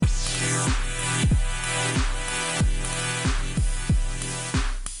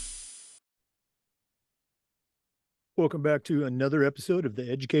Welcome back to another episode of the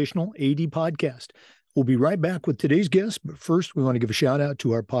Educational AD Podcast. We'll be right back with today's guest, but first we want to give a shout out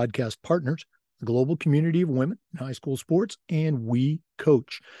to our podcast partners, the Global Community of Women in High School Sports, and We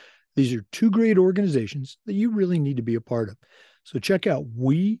Coach. These are two great organizations that you really need to be a part of. So check out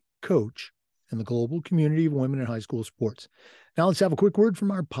We Coach and the Global Community of Women in High School Sports. Now let's have a quick word from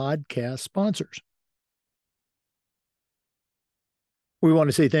our podcast sponsors. We want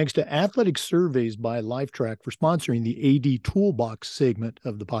to say thanks to Athletic Surveys by Lifetrack for sponsoring the AD Toolbox segment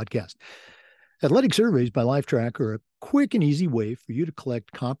of the podcast. Athletic Surveys by Lifetrack are a quick and easy way for you to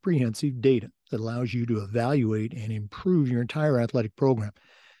collect comprehensive data that allows you to evaluate and improve your entire athletic program.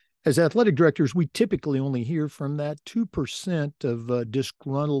 As athletic directors, we typically only hear from that 2% of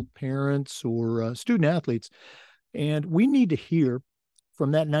disgruntled parents or student athletes, and we need to hear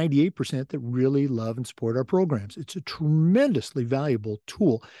from that 98% that really love and support our programs. It's a tremendously valuable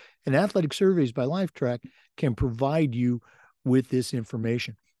tool, and Athletic Surveys by Lifetrack can provide you with this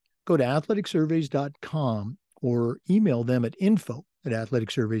information. Go to athleticsurveys.com or email them at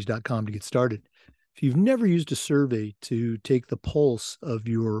info@athleticsurveys.com to get started. If you've never used a survey to take the pulse of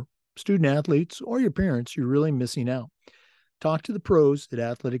your student athletes or your parents, you're really missing out. Talk to the pros at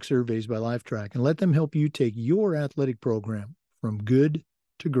Athletic Surveys by Lifetrack and let them help you take your athletic program from good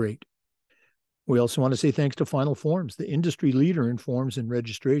to great. We also want to say thanks to Final Forms, the industry leader in forms and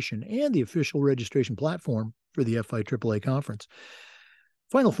registration and the official registration platform for the FIAAA conference.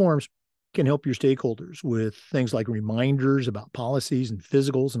 Final Forms can help your stakeholders with things like reminders about policies and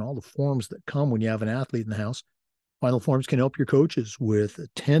physicals and all the forms that come when you have an athlete in the house. Final Forms can help your coaches with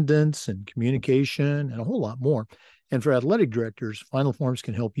attendance and communication and a whole lot more. And for athletic directors, Final Forms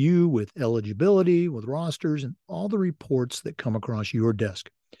can help you with eligibility, with rosters, and all the reports that come across your desk.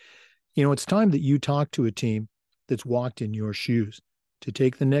 You know, it's time that you talk to a team that's walked in your shoes. To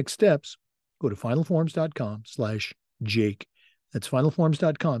take the next steps, go to finalforms.com/Jake. That's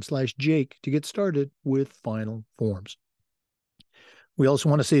finalforms.com/Jake to get started with Final Forms. We also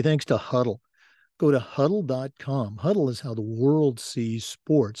want to say thanks to Hudl. Go to Hudl.com. Hudl is how the world sees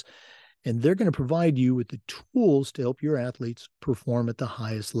sports, and they're going to provide you with the tools to help your athletes perform at the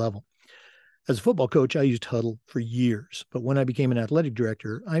highest level. As a football coach, I used Hudl for years, but when I became an athletic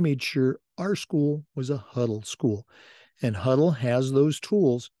director, I made sure our school was a Hudl school. And Hudl has those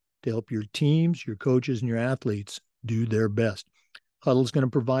tools to help your teams, your coaches, and your athletes do their best. Hudl is going to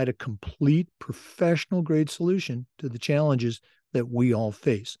provide a complete professional-grade solution to the challenges that we all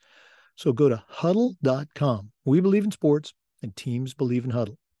face. So go to Hudl.com. We believe in sports, and teams believe in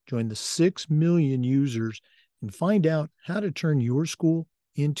Hudl. Join the 6 million users and find out how to turn your school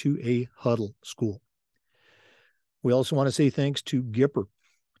into a Hudl school. We also want to say thanks to Gipper.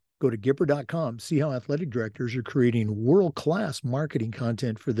 Go to Gipper.com. See how athletic directors are creating world-class marketing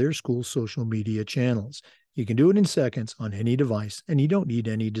content for their school's social media channels. You can do it in seconds on any device, and you don't need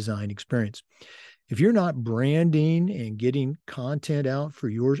any design experience. If you're not branding and getting content out for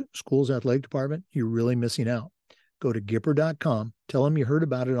your school's athletic department, you're really missing out. Go to Gipper.com, tell them you heard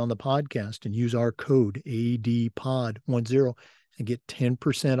about it on the podcast, and use our code ADPOD10 and get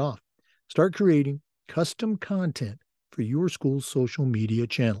 10% off. Start creating custom content for your school's social media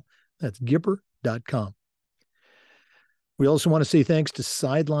channel. That's Gipper.com. We also want to say thanks to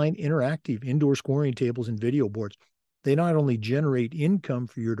Sideline Interactive indoor scoring tables and video boards. They not only generate income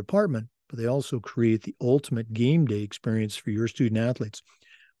for your department, but they also create the ultimate game day experience for your student athletes.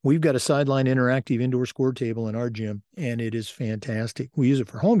 We've got a Sideline Interactive indoor score table in our gym, and it is fantastic. We use it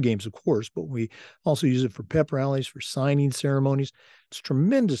for home games, of course, but we also use it for pep rallies, for signing ceremonies. It's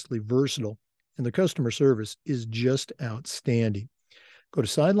tremendously versatile, and the customer service is just outstanding. Go to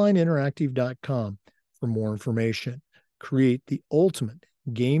sidelineinteractive.com for more information. Create the ultimate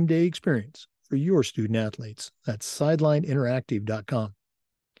game day experience for your student athletes. That's sidelineinteractive.com.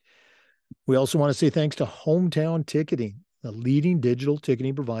 We also want to say thanks to Hometown Ticketing, the leading digital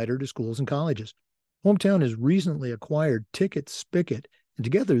ticketing provider to schools and colleges. Hometown has recently acquired Ticket Spicket, and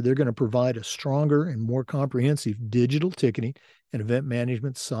together they're going to provide a stronger and more comprehensive digital ticketing and event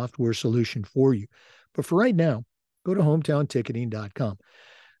management software solution for you. But for right now, go to hometownticketing.com.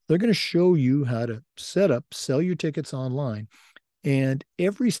 They're going to show you how to sell your tickets online, and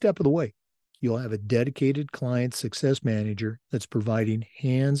every step of the way, you'll have a dedicated client success manager that's providing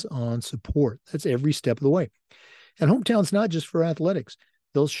hands-on support. That's every step of the way. And Hometown's not just for athletics.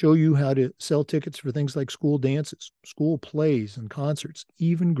 They'll show you how to sell tickets for things like school dances, school plays and concerts,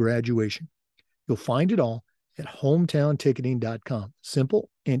 even graduation. You'll find it all at hometownticketing.com. Simple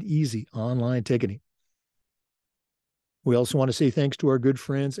and easy online ticketing. We also want to say thanks to our good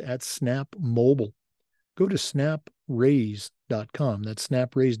friends at Snap Mobile. Go to snapraise.com. That's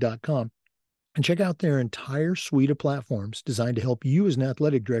snapraise.com. and check out their entire suite of platforms designed to help you as an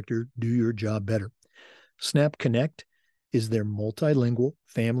athletic director do your job better. Snap Connect is their multilingual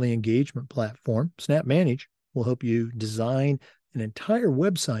family engagement platform. Snap Manage will help you design an entire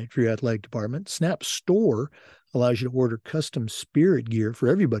website for your athletic department. Snap Store allows you to order custom spirit gear for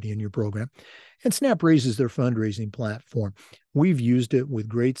everybody in your program. And Snap Raise is their fundraising platform. We've used it with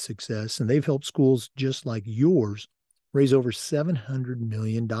great success, and they've helped schools just like yours raise over $700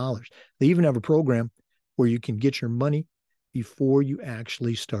 million. They even have a program where you can get your money before you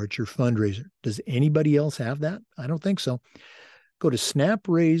actually start your fundraiser. Does anybody else have that? I don't think so. Go to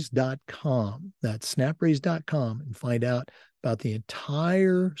snapraise.com. That's snapraise.com and find out about the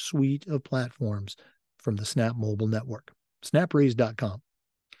entire suite of platforms from the Snap Mobile Network. Snapraise.com.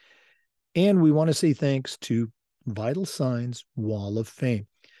 And we want to say thanks to Vital Signs Wall of Fame.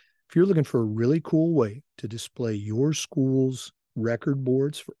 If you're looking for a really cool way to display your school's record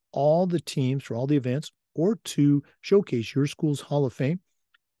boards for all the teams, for all the events, or to showcase your school's Hall of Fame,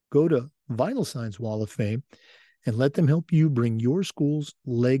 go to Vital Signs Wall of Fame and let them help you bring your school's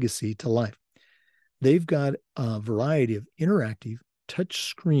legacy to life. They've got a variety of interactive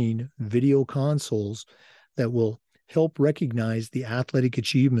touchscreen video consoles that will help recognize the athletic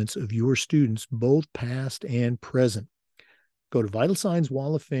achievements of your students, both past and present. Go to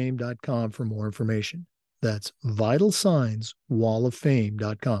vitalsignswalloffame.com for more information. That's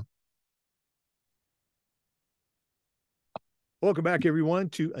vitalsignswalloffame.com. Welcome back, everyone,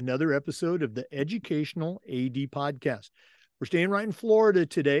 to another episode of the Educational AD Podcast. We're staying right in Florida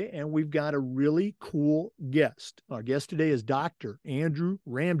today, and we've got a really cool guest. Our guest today is Dr. Andrew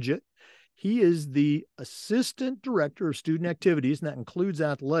Ramjet. He is the Assistant Director of Student Activities, and that includes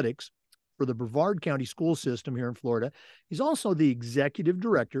athletics, for the Brevard County School System here in Florida. He's also the Executive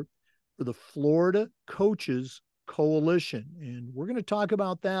Director for the Florida Coaches Coalition, and we're going to talk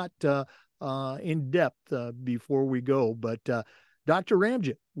about that in depth before we go. But Dr.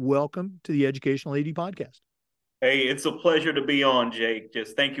 Ramjet, welcome to the Educational AD Podcast. Hey, it's a pleasure to be on, Jake.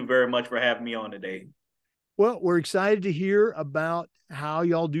 Just thank you very much for having me on today. Well, we're excited to hear about how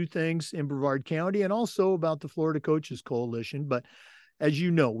y'all do things in Brevard County and also about the Florida Coaches Coalition. But as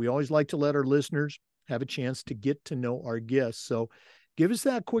you know, we always like to let our listeners have a chance to get to know our guests. So give us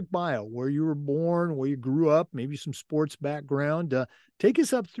that quick bio, where you were born, where you grew up, maybe some sports background. Take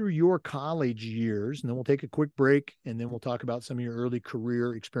us up through your college years, and then we'll take a quick break, and then we'll talk about some of your early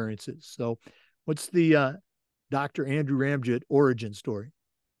career experiences. So what's the Dr. Andrew Ramjet origin story?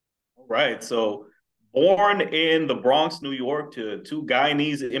 All right. So born in the Bronx, New York, to two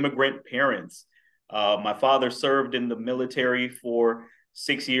Guyanese immigrant parents. My father served in the military for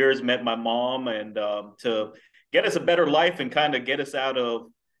 6 years, met my mom, and to get us a better life and kind of get us out of,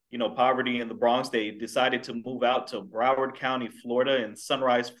 poverty in the Bronx, they decided to move out to Broward County, Florida, in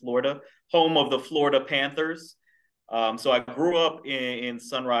Sunrise, Florida, home of the Florida Panthers. So I grew up in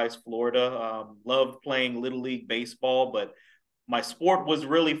Sunrise, Florida, loved playing Little League baseball, but my sport was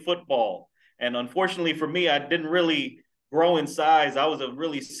really football. And unfortunately for me, I didn't really grow in size. I was a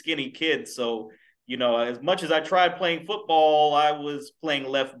really skinny kid. So, as much as I tried playing football, I was playing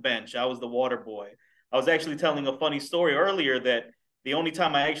left bench. I was the water boy. I was actually telling a funny story earlier that the only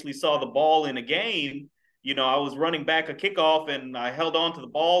time I actually saw the ball in a game, I was running back a kickoff and I held on to the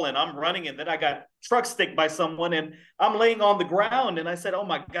ball and I'm running and then I got truck sticked by someone and I'm laying on the ground and I said, oh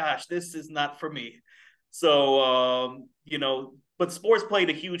my gosh, this is not for me. So, but sports played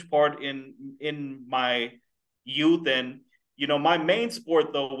a huge part in my youth. And, my main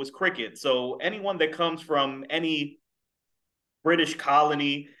sport, though, was cricket. So anyone that comes from any British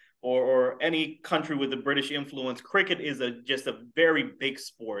colony or any country with a British influence, cricket is just a very big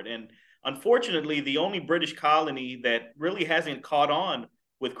sport. And unfortunately, the only British colony that really hasn't caught on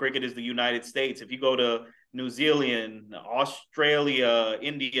with cricket is the United States. If you go to New Zealand, Australia,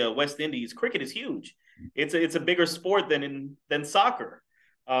 India, West Indies, cricket is huge. It's a bigger sport than soccer.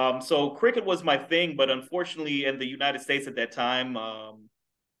 So cricket was my thing, but unfortunately in the United States at that time,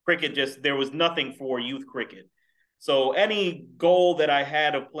 cricket there was nothing for youth cricket. So any goal that I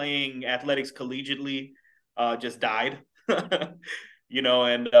had of playing athletics collegiately just died, so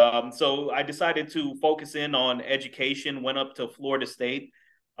I decided to focus in on education, went up to Florida State.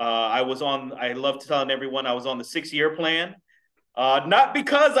 I love telling everyone I was on the 6-year plan, not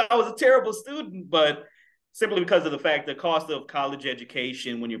because I was a terrible student, but simply because of the fact the cost of college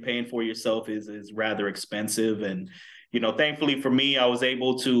education when you're paying for yourself is rather expensive. And, thankfully for me, I was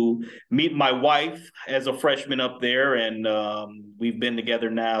able to meet my wife as a freshman up there. And we've been together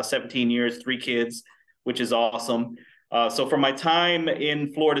now 17 years, 3 kids, which is awesome. So for my time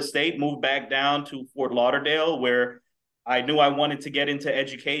in Florida State, moved back down to Fort Lauderdale, where I knew I wanted to get into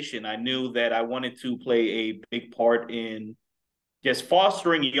education. I knew that I wanted to play a big part in just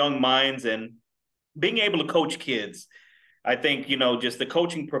fostering young minds and being able to coach kids. I think, just the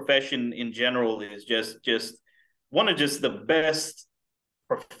coaching profession in general is just one of just the best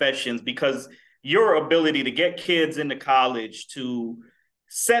professions, because your ability to get kids into college, to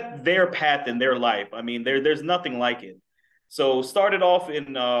set their path in their life. I mean, there's nothing like it. So started off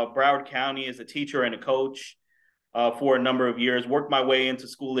in Broward County as a teacher and a coach for a number of years, worked my way into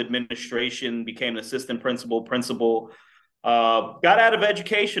school administration, became an assistant principal, got out of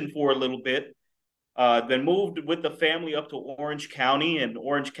education for a little bit, then moved with the family up to Orange County. In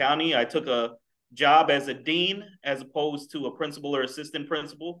Orange County, I took a job as a dean as opposed to a principal or assistant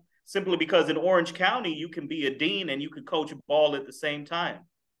principal, simply because in Orange County, you can be a dean and you could coach ball at the same time,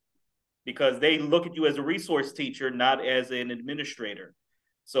 because they look at you as a resource teacher, not as an administrator.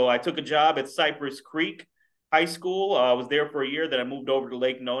 So I took a job at Cypress Creek High School. I was there for a year. Then I moved over to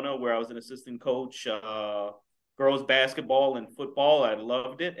Lake Nona, where I was an assistant coach, girls basketball and football. I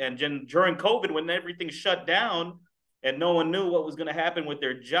loved it. And then during COVID, when everything shut down and no one knew what was going to happen with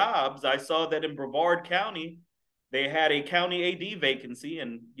their jobs, I saw that in Brevard County, they had a county AD vacancy.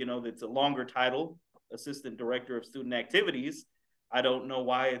 And, it's a longer title, Assistant Director of Student Activities. I don't know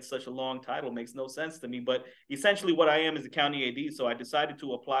why it's such a long title. It makes no sense to me. But essentially what I am is a county AD. So I decided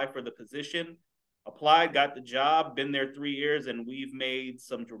to apply for the position, applied, got the job, been there 3 years, and we've made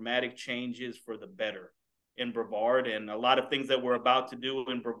some dramatic changes for the better in Brevard. And a lot of things that we're about to do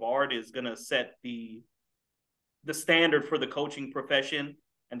in Brevard is going to set the standard for the coaching profession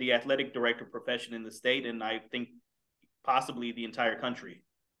and the athletic director profession in the state, and I think possibly the entire country.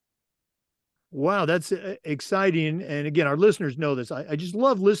 Wow, that's exciting. And again, our listeners know this. I just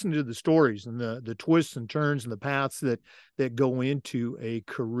love listening to the stories and the twists and turns and the paths that go into a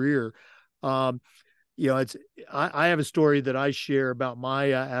career. I have a story that I share about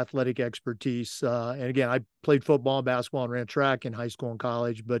my athletic expertise. And again, I played football, basketball, and ran track in high school and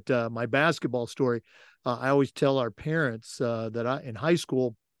college. But my basketball story, I always tell our parents that in high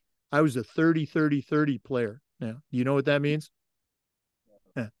school, I was a 30-30-30 player. Now, you know what that means?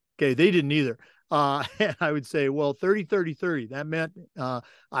 Yeah. Okay, they didn't either. And I would say, well, 30-30-30. That meant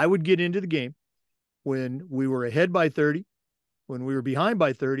I would get into the game when we were ahead by 30, when we were behind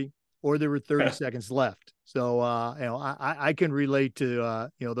by 30, or there were 30 seconds left. So, I can relate to,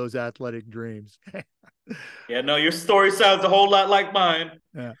 those athletic dreams. Yeah, no, your story sounds a whole lot like mine.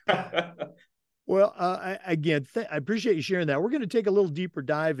 Yeah. Well, I appreciate you sharing that. We're going to take a little deeper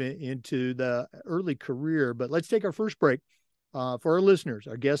dive into the early career, but let's take our first break. For our listeners,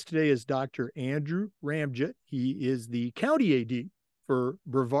 our guest today is Dr. Andrew Ramjet. He is the county AD for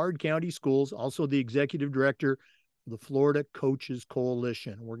Brevard County Schools, also the executive director of the Florida Coaches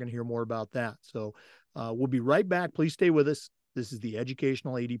Coalition. We're going to hear more about that. So we'll be right back. Please stay with us. This is the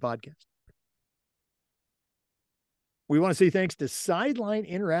Educational AD Podcast. We want to say thanks to Sideline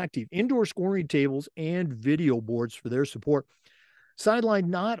Interactive, indoor scoring tables and video boards for their support. Sideline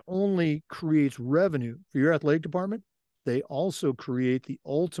not only creates revenue for your athletic department, they also create the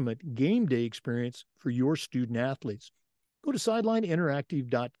ultimate game day experience for your student athletes. Go to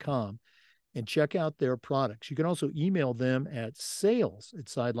sidelineinteractive.com and check out their products. You can also email them at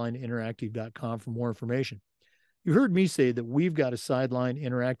sales@sidelineinteractive.com for more information. You heard me say that we've got a Sideline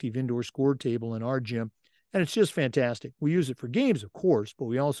Interactive indoor score table in our gym, and it's just fantastic. We use it for games, of course, but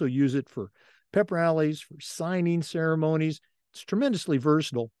we also use it for pep rallies, for signing ceremonies. It's tremendously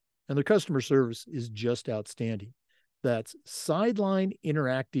versatile, and the customer service is just outstanding. That's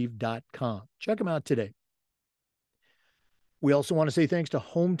sidelineinteractive.com. Check them out today. We also want to say thanks to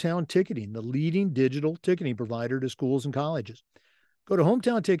Hometown Ticketing, the leading digital ticketing provider to schools and colleges. Go to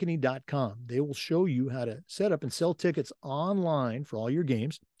hometownticketing.com. They will show you how to set up and sell tickets online for all your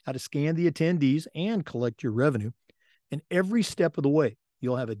games, how to scan the attendees and collect your revenue. And every step of the way,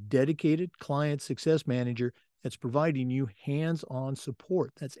 you'll have a dedicated client success manager that's providing you hands-on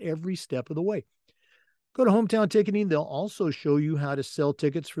support. That's every step of the way. Go to Hometown Ticketing. They'll also show you how to sell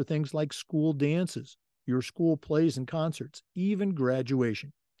tickets for things like school dances, your school plays and concerts, even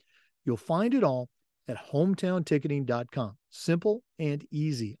graduation. You'll find it all at hometownticketing.com. Simple and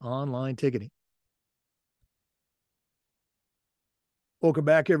easy online ticketing. Welcome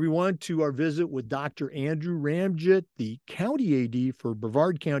back, everyone, to our visit with Dr. Andrew Ramjet, the county AD for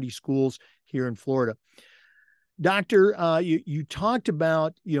Brevard County Schools here in Florida. Doctor, you talked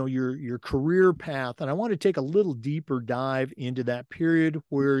about, your career path, and I want to take a little deeper dive into that period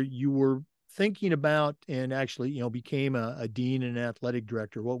where you were thinking about and actually, became a dean and an athletic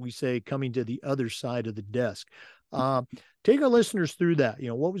director, what we say coming to the other side of the desk. Take our listeners through that.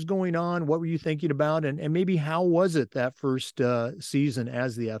 What was going on? What were you thinking about? And maybe how was it that first season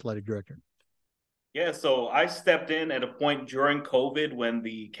as the athletic director? Yeah, so I stepped in at a point during COVID when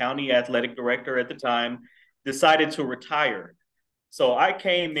the county athletic director at the time decided to retire. So I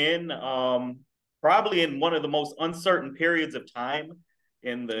came in probably in one of the most uncertain periods of time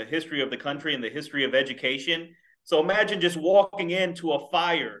in the history of the country and the history of education. So imagine just walking into a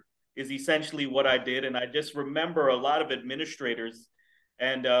fire is essentially what I did. And I just remember a lot of administrators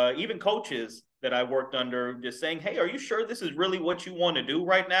and even coaches that I worked under just saying, "Hey, are you sure this is really what you want to do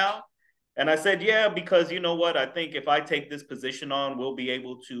right now?" And I said, "Yeah, because you know what? I think if I take this position on, we'll be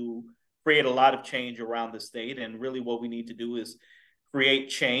able to create a lot of change around the state. And really what we need to do is create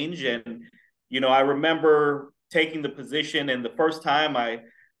change." And, I remember taking the position, and the first time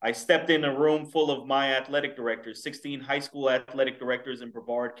I stepped in a room full of my athletic directors, 16 high school athletic directors in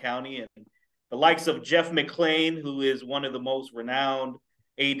Brevard County, and the likes of Jeff McClain, who is one of the most renowned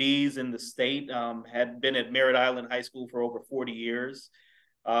ADs in the state, had been at Merritt Island High School for over 40 years.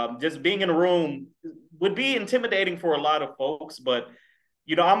 Just being in a room would be intimidating for a lot of folks, but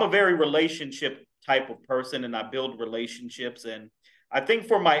I'm a very relationship type of person, and I build relationships. And I think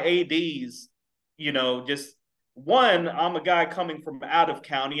for my ADs, just one, I'm a guy coming from out of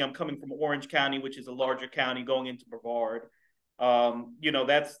county. I'm coming from Orange County, which is a larger county, going into Brevard.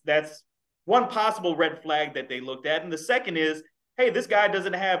 That's one possible red flag that they looked at. And the second is, hey, this guy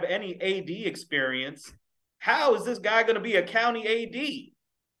doesn't have any AD experience. How is this guy going to be a county AD?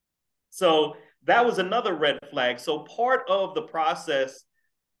 So that was another red flag. So part of the process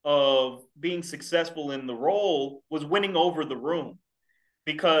of being successful in the role was winning over the room.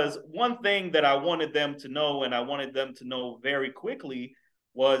 Because one thing that I wanted them to know, and I wanted them to know very quickly,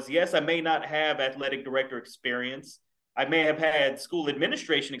 was yes, I may not have athletic director experience. I may have had school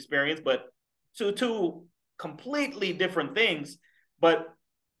administration experience, but two completely different things. But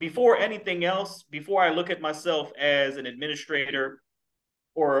before anything else, before I look at myself as an administrator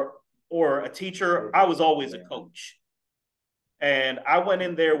or a teacher, I was always a coach. And I went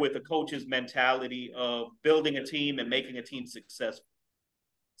in there with a coach's mentality of building a team and making a team successful.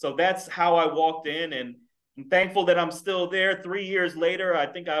 So that's how I walked in, and I'm thankful that I'm still there 3 years later. I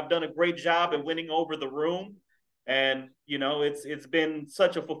think I've done a great job at winning over the room. And, it's been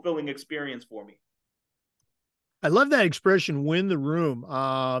such a fulfilling experience for me. I love that expression, win the room.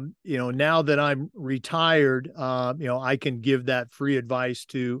 Now that I'm retired, I can give that free advice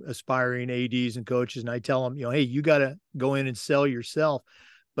to aspiring ADs and coaches. And I tell them, hey, you got to go in and sell yourself.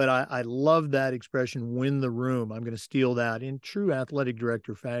 But I love that expression, win the room. I'm going to steal that in true athletic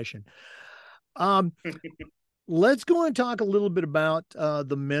director fashion. Let's go and talk a little bit about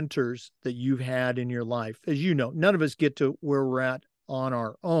the mentors that you've had in your life. As you know, none of us get to where we're at on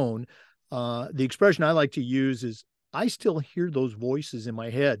our own. The expression I like to use is, I still hear those voices in my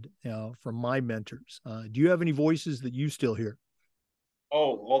head from my mentors. Do you have any voices that you still hear?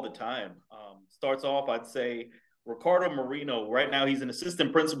 Oh, all the time. Starts off, I'd say, Ricardo Marino. Right now, he's an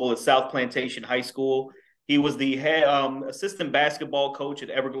assistant principal at South Plantation High School. He was the head assistant basketball coach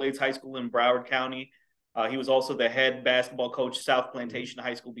at Everglades High School in Broward County. He was also the head basketball coach at South Plantation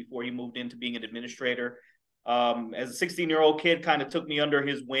High School before he moved into being an administrator. As a 16-year-old kid, kind of took me under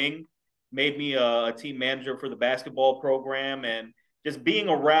his wing, made me a team manager for the basketball program, and just being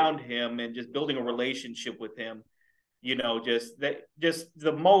around him and just building a relationship with him, just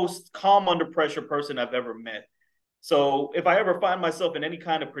the most calm under pressure person I've ever met. So if I ever find myself in any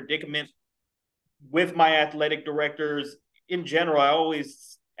kind of predicament with my athletic directors in general, I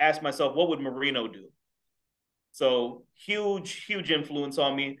always ask myself, what would Marino do? So huge influence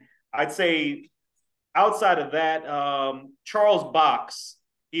on me. I'd say outside of that, Charles Box,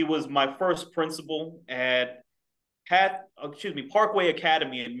 he was my first principal at Parkway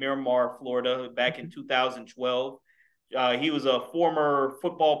Academy in Miramar, Florida, back in 2012. He was a former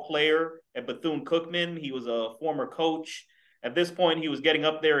football player at Bethune-Cookman. He was a former coach. At this point, he was getting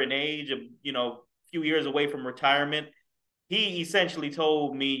up there in age, of a few years away from retirement. He essentially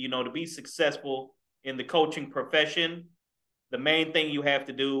told me, to be successful in the coaching profession, the main thing you have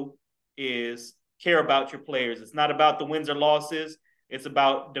to do is care about your players. It's not about the wins or losses. It's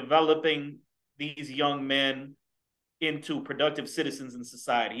about developing these young men into productive citizens in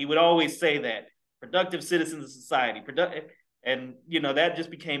society. He would always say that, productive citizens in society, and that just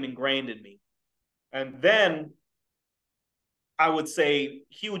became ingrained in me. And then I would say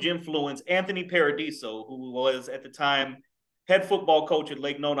huge influence, Anthony Paradiso, who was at the time head football coach at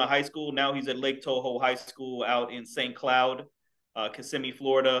Lake Nona High School. Now he's at Lake Toho High School out in St. Cloud, Kissimmee,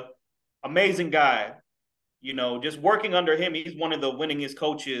 Florida. Amazing guy. Just working under him, he's one of the winningest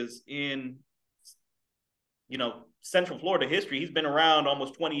coaches in Central Florida history. He's been around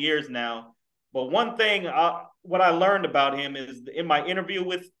almost 20 years now. But one thing, what I learned about him is in my interview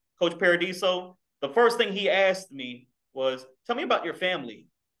with Coach Paradiso, the first thing he asked me was, tell me about your family.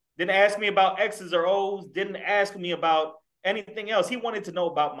 Didn't ask me about X's or O's, didn't ask me about anything else. He wanted to know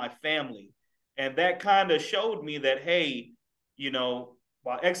about my family. And that kind of showed me that, hey,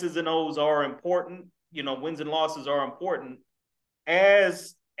 while X's and O's are important, wins and losses are important,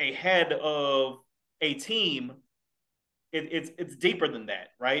 as a head of a team, it's deeper than that,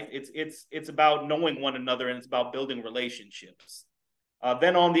 right? It's about knowing one another, and it's about building relationships.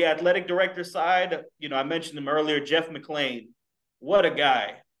 Then on the athletic director side, I mentioned him earlier, Jeff McClain. What a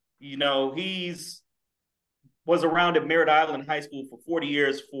guy. He's was around at Merritt Island High School for 40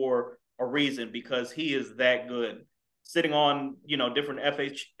 years for a reason, because he is that good. Sitting on, different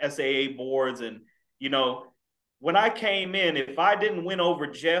FHSAA boards. And, when I came in, if I didn't win over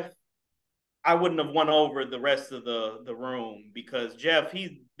Jeff, I wouldn't have won over the rest of the room, because Jeff,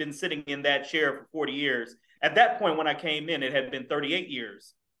 he's been sitting in that chair for 40 years. At that point, when I came in, it had been 38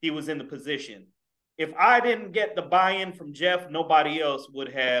 years he was in the position. If I didn't get the buy-in from Jeff, nobody else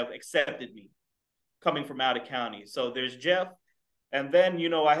would have accepted me coming from out of county. So there's Jeff. And then,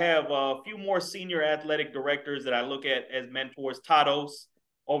 I have a few more senior athletic directors that I look at as mentors. Todd Ose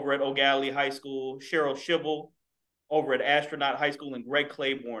over at O'Galley High School, Cheryl Schibel over at Astronaut High School, and Greg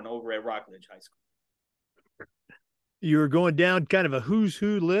Claiborne over at Rockledge High School. You're going down kind of a who's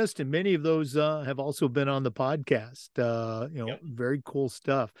who list, and many of those have also been on the podcast. Yep. Very cool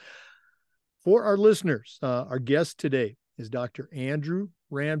stuff. For our listeners, our guest today is Dr. Andrew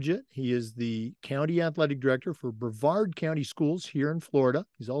Ramjet. He is the County Athletic Director for Brevard County Schools here in Florida.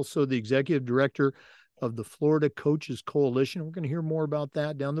 He's also the Executive Director of the Florida Coaches Coalition. We're going to hear more about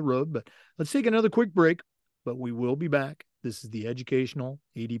that down the road, but let's take another quick break, but we will be back. This is the Educational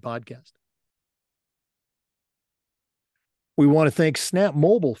AD Podcast. We want to thank Snap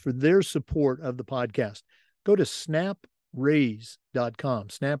Mobile for their support of the podcast. Go to snapraise.com,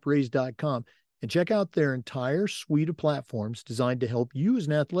 and check out their entire suite of platforms designed to help you as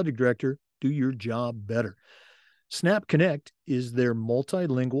an athletic director do your job better. Snap Connect is their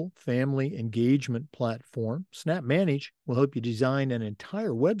multilingual family engagement platform. Snap Manage will help you design an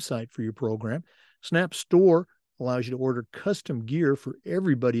entire website for your program. Snap Store allows you to order custom gear for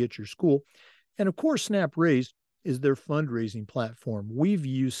everybody at your school. And of course, Snap Raise is their fundraising platform. We've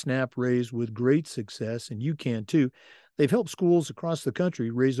used Snap Raise with great success, and you can too. They've helped schools across the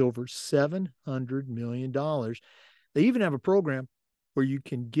country raise over $700 million. They even have a program where you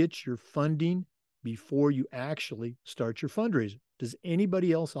can get your funding before you actually start your fundraiser. Does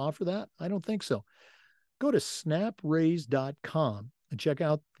anybody else offer that? I don't think so. Go to snapraise.com and check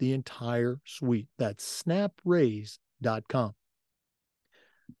out the entire suite. That's snapraise.com.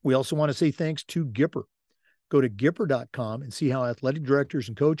 We also want to say thanks to Gipper. Go to Gipper.com and see how athletic directors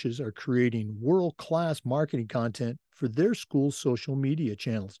and coaches are creating world-class marketing content for their school's social media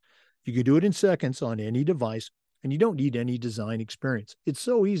channels. You can do it in seconds on any device, and you don't need any design experience. It's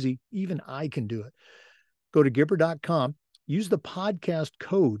so easy, even I can do it. Go to Gipper.com, use the podcast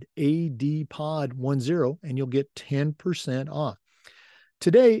code ADPOD10, and you'll get 10% off.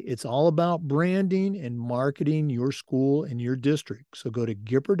 Today, it's all about branding and marketing your school and your district. So go to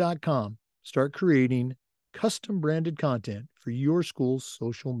Gipper.com, start creating custom branded content for your school's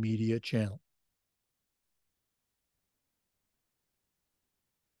social media channel.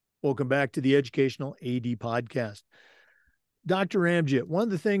 Welcome back to the Educational AD Podcast. Dr. Ramjet, one of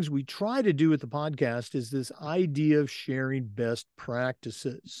the things we try to do with the podcast is this idea of sharing best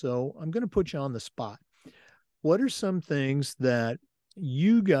practices. So I'm going to put you on the spot. What are some things that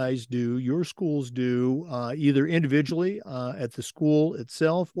you guys do, your schools do, either individually at the school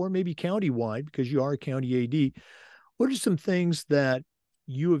itself or maybe countywide, because you are a county AD? What are some things that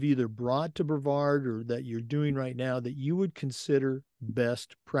you have either brought to Brevard or that you're doing right now that you would consider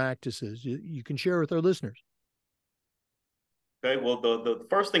best practices you can share with our listeners? Okay, well, the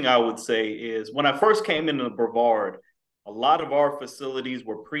first thing I would say is when I first came into Brevard, a lot of our facilities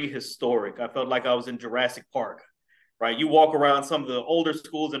were prehistoric. I felt like I was in Jurassic Park. Right, you walk around some of the older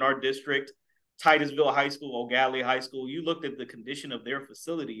schools in our district, Titusville High School, O'Galley High School, you looked at the condition of their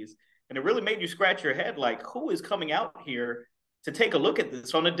facilities, and it really made you scratch your head, like, who is coming out here to take a look at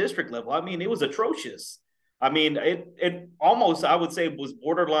this on a district level? I mean, it was atrocious. I mean, it almost, I would say, was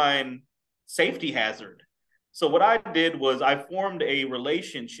borderline safety hazard. So what I did was I formed a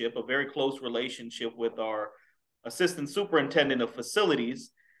relationship, a very close relationship with our assistant superintendent of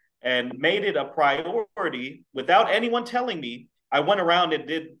facilities, and made it a priority without anyone telling me. I went around and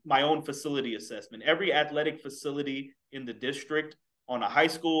did my own facility assessment. Every athletic facility in the district on a high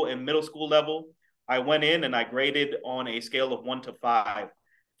school and middle school level, I went in and I graded on a scale of 1 to 5,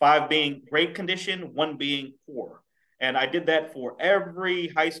 5 being great condition, 1 being poor. And I did that for every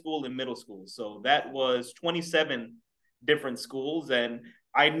high school and middle school. So that was 27 different schools. And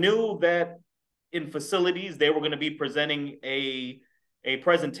I knew that in facilities, they were going to be presenting a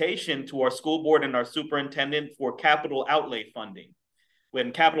presentation to our school board and our superintendent for capital outlay funding.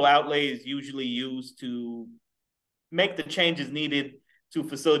 When capital outlay is usually used to make the changes needed to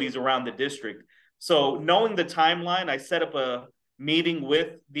facilities around the district. So knowing the timeline, I set up a meeting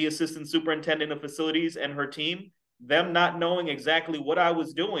with the assistant superintendent of facilities and her team, them not knowing exactly what I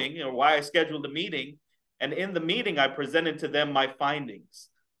was doing or why I scheduled a meeting. And in the meeting, I presented to them my findings.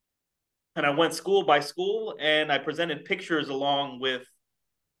 And I went school by school and I presented pictures along with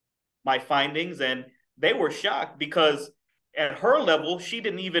my findings. And they were shocked because at her level, she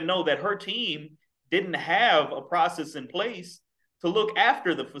didn't even know that her team didn't have a process in place to look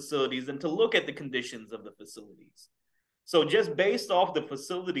after the facilities and to look at the conditions of the facilities. So just based off the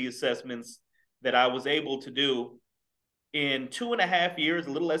facility assessments that I was able to do in 2.5 years,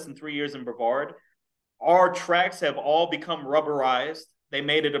 a little less than 3 years in Brevard, our tracks have all become rubberized. They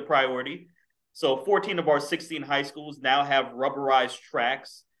made it a priority. So 14 of our 16 high schools now have rubberized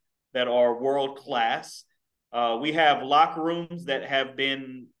tracks that are world class. We have locker rooms that have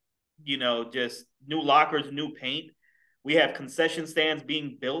been, just new lockers, new paint. We have concession stands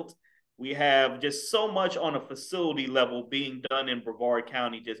being built. We have just so much on a facility level being done in Brevard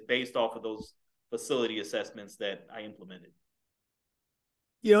County just based off of those facility assessments that I implemented.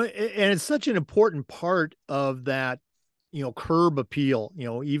 And it's such an important part of that, curb appeal,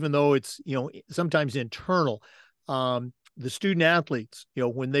 even though it's, sometimes internal. The student athletes,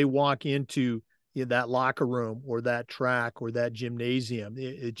 when they walk into that locker room or that track or that gymnasium,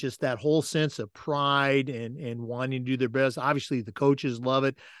 it just that whole sense of pride and wanting to do their best. Obviously, the coaches love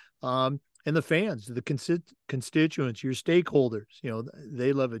it. And the fans, the constituents, your stakeholders,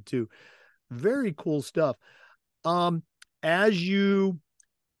 they love it too. Very cool stuff. As you,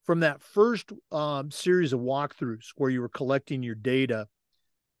 from that first series of walkthroughs where you were collecting your data,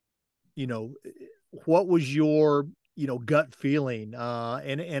 what was your gut feeling?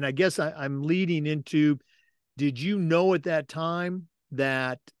 And I guess I'm leading into, did you know at that time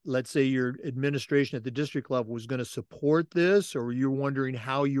that, let's say, your administration at the district level was going to support this, or were you wondering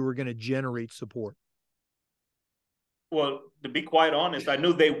how you were going to generate support? Well, to be quite honest, I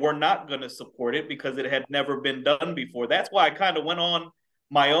knew they were not going to support it because it had never been done before. That's why I kind of went on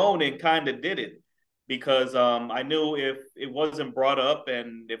my own and kind of did it, because I knew if it wasn't brought up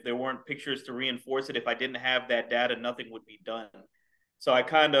and if there weren't pictures to reinforce it, if I didn't have that data, nothing would be done. So I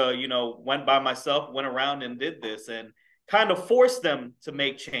kind of, went by myself, went around and did this and kind of forced them to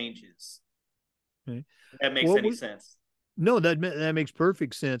make changes. Okay. If that makes any sense. No, that makes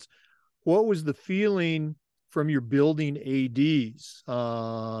perfect sense. What was the feeling from your building ADs?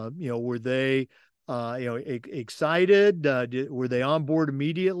 Were they, excited? Were they on board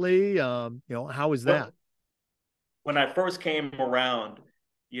immediately? How was that? Well, when I first came around,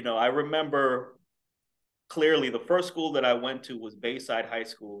 I remember clearly the first school that I went to was Bayside High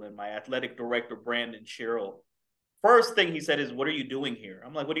School, and my athletic director, Brandon Sherrill, first thing he said is, "What are you doing here?"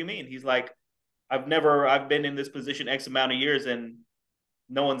 I'm like, "What do you mean?" He's like, I've been in this position X amount of years and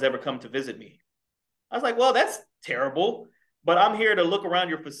no one's ever come to visit me." I was like, "Well, that's terrible, but I'm here to look around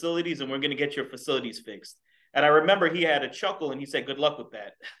your facilities and we're going to get your facilities fixed." And I remember he had a chuckle and he said, "Good luck with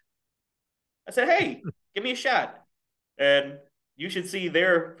that." I said, "Hey, give me a shot." And you should see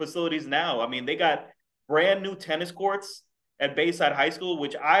their facilities now. I mean, they got brand new tennis courts at Bayside High School,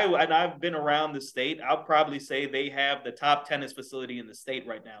 which I've been around the state. I'll probably say they have the top tennis facility in the state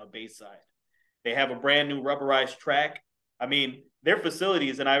right now at Bayside. They have a brand new rubberized track. I mean, their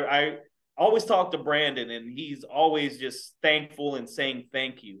facilities, and I always talk to Brandon, and he's always just thankful and saying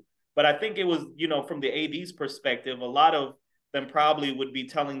thank you. But I think it was, from the AD's perspective, a lot of them probably would be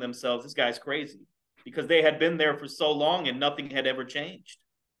telling themselves, this guy's crazy, because they had been there for so long and nothing had ever changed.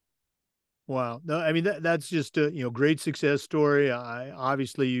 Wow. No, I mean, that's just a, great success story.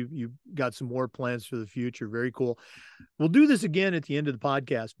 Obviously you got some more plans for the future. Very cool. We'll do this again at the end of the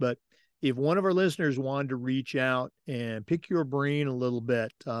podcast, but if one of our listeners wanted to reach out and pick your brain a little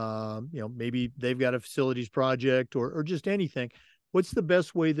bit, maybe they've got a facilities project or just anything, what's the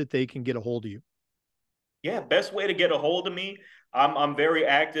best way that they can get a hold of you? Yeah, best way to get a hold of me. I'm very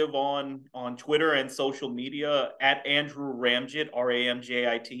active on Twitter and social media at Andrew Ramjit,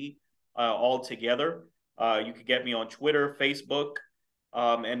 Ramjit, all together. You could get me on Twitter, Facebook,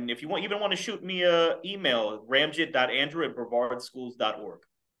 and if you even want to shoot me an email, ramjit.andrew@brevardschools.org.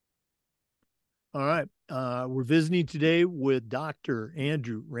 All right. We're visiting today with Dr.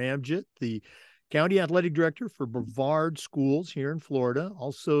 Andrew Ramjit, the County Athletic Director for Brevard Schools here in Florida,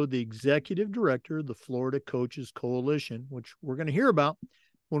 also the Executive Director of the Florida Coaches Coalition, which we're going to hear about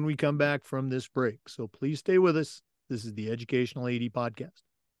when we come back from this break. So please stay with us. This is the Educational AD Podcast.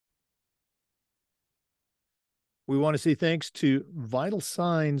 We want to say thanks to Vital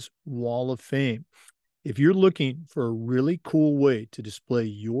Signs Wall of Fame. If you're looking for a really cool way to display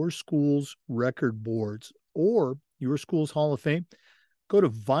your school's record boards or your school's Hall of Fame, go to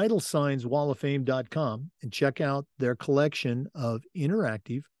vitalsignswalloffame.com and check out their collection of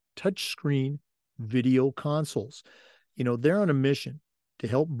interactive touchscreen video consoles. You know, they're on a mission to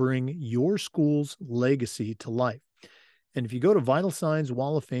help bring your school's legacy to life. And if you go to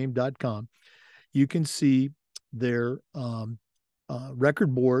vitalsignswalloffame.com, you can see their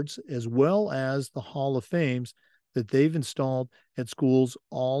record boards as well as the Hall of Fames that they've installed at schools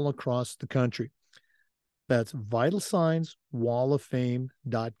all across the country. That's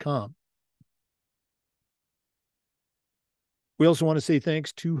vitalsignswalloffame.com. We also want to say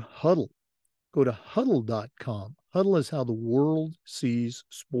thanks to Hudl. Go to Hudl.com. Hudl is how the world sees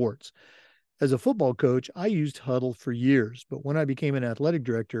sports. As a football coach, I used Hudl for years, but when I became an athletic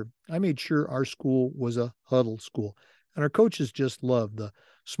director, I made sure our school was a Hudl school. And our coaches just love the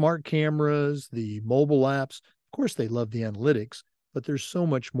smart cameras, the mobile apps. Of course, they love the analytics, but there's so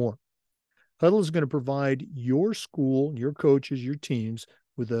much more. Hudl is going to provide your school, your coaches, your teams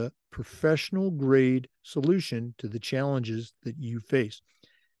with a professional grade solution to the challenges that you face.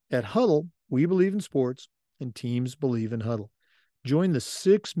 At Hudl, we believe in sports and teams believe in Hudl. Join the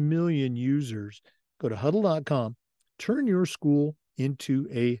 6 million users. Go to Hudl.com. Turn your school into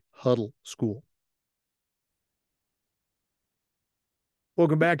a Hudl school.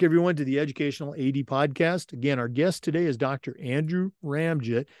 Welcome back, everyone, to the Educational AD Podcast. Again, our guest today is Dr. Andrew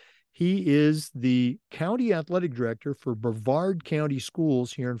Ramjet. He is the County Athletic Director for Brevard County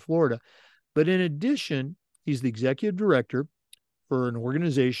Schools here in Florida. But in addition, he's the Executive Director for an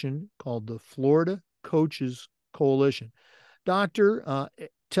organization called the Florida Coaches Coalition. Doctor,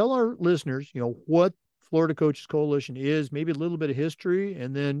 tell our listeners, what Florida Coaches Coalition is, maybe a little bit of history,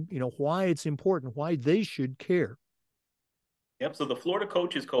 and then, why it's important, why they should care. Yep. So the Florida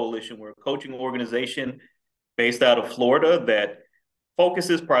Coaches Coalition, we're a coaching organization based out of Florida that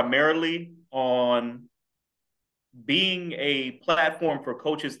focuses primarily on being a platform for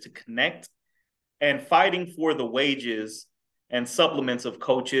coaches to connect and fighting for the wages and supplements of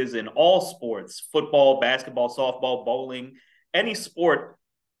coaches in all sports, football, basketball, softball, bowling, any sport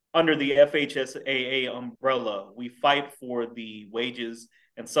under the FHSAA umbrella. We fight for the wages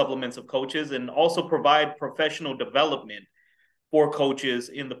and supplements of coaches and also provide professional development for coaches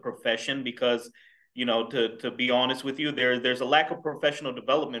in the profession because, to be honest with you, there's a lack of professional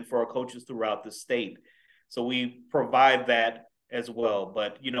development for our coaches throughout the state. So we provide that as well.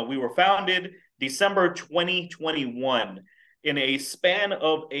 But, we were founded December 2021. In a span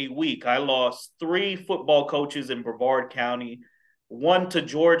of a week, I lost 3 football coaches in Brevard County, 1 to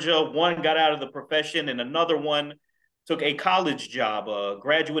Georgia, 1 got out of the profession, and another one took a college job, a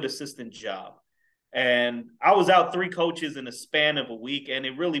graduate assistant job. And I was out 3 coaches in a span of a week, and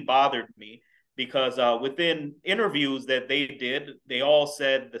it really bothered me because within interviews that they did, they all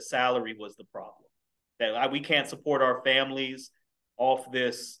said the salary was the problem, that we can't support our families off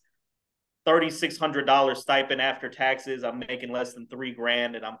this $3,600 stipend after taxes. I'm making less than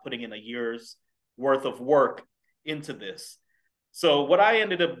 $3,000 and I'm putting in a year's worth of work into this. So what I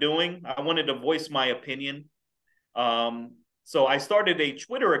ended up doing, I wanted to voice my opinion. So I started a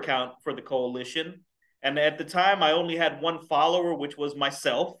Twitter account for the coalition. And at the time, I only had 1 follower, which was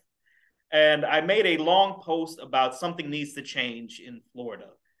myself. And I made a long post about something needs to change in Florida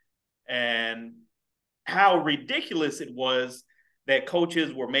and how ridiculous it was that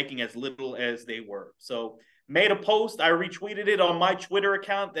coaches were making as little as they were. So made a post, I retweeted it on my Twitter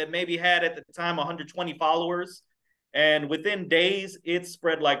account that maybe had at the time 120 followers. And within days, it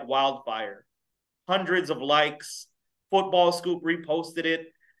spread like wildfire. Hundreds of likes. Football Scoop reposted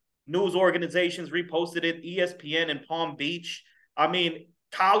it. News organizations reposted it. ESPN in Palm Beach. I mean,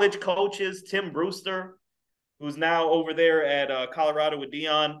 college coaches, Tim Brewster, who's now over there at Colorado with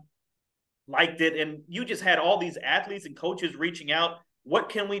Deion, liked it. And you just had all these athletes and coaches reaching out. What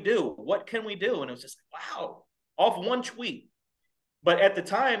can we do? What can we do? And it was just, wow, off 1 tweet. But at the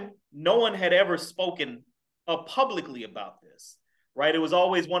time, no one had ever spoken publicly about this, right? It was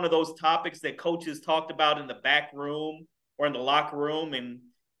always one of those topics that coaches talked about in the back room or in the locker room. And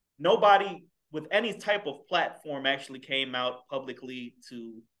nobody with any type of platform actually came out publicly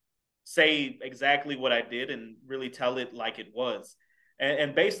to say exactly what I did and really tell it like it was.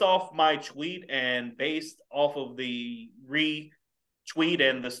 And based off my tweet and based off of the tweet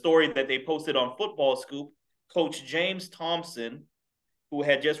and the story that they posted on Football Scoop, Coach James Thompson, who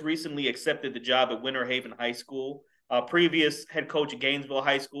had just recently accepted the job at Winter Haven High School, previous head coach at Gainesville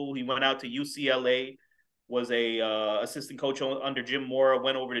High School. He went out to UCLA, was a assistant coach under Jim Mora,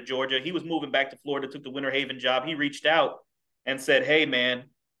 went over to Georgia. He was moving back to Florida, took the Winter Haven job. He reached out and said, "Hey, man,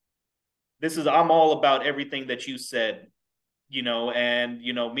 I'm all about everything that you said, and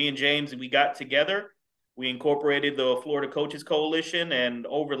me and James, we got together. We incorporated the Florida Coaches Coalition, and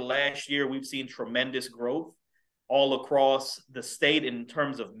over the last year, we've seen tremendous growth all across the state in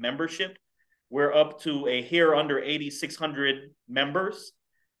terms of membership. We're up to a hair under 8,600 members.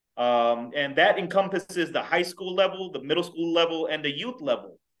 And that encompasses the high school level, the middle school level, and the youth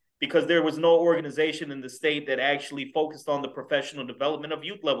level, because there was no organization in the state that actually focused on the professional development of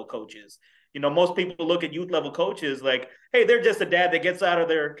youth level coaches. Most people look at youth level coaches like, hey, they're just a dad that gets out of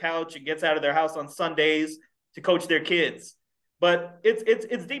their couch and gets out of their house on Sundays to coach their kids. But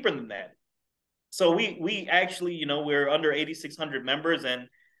it's deeper than that. So we actually, we're under 8,600 members, and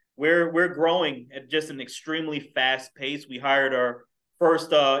we're growing at just an extremely fast pace. We hired our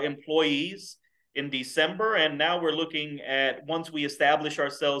first employees in December, and now we're looking at, once we establish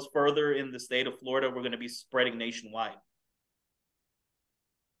ourselves further in the state of Florida, we're going to be spreading nationwide.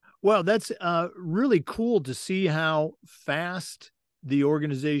 Well, that's really cool to see how fast the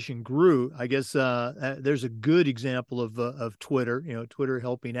organization grew. I guess there's a good example of Twitter, Twitter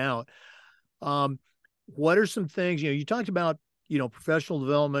helping out. What are some things, you talked about, professional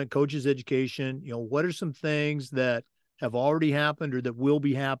development, coaches education, what are some things that have already happened or that will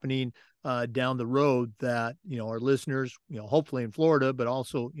be happening down the road that, our listeners, hopefully in Florida, but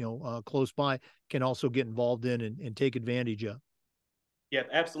also, close by, can also get involved in and take advantage of? Yeah,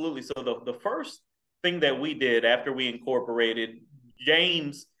 absolutely. So the first thing that we did after we incorporated,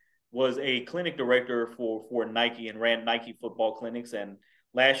 James was a clinic director for Nike and ran Nike football clinics. And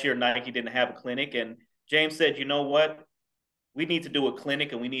last year, Nike didn't have a clinic. And James said, you know what? We need to do a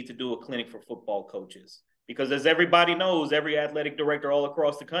clinic, and we need to do a clinic for football coaches. Because as everybody knows, every athletic director all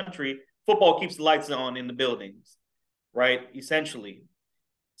across the country, football keeps the lights on in the buildings, right? Essentially.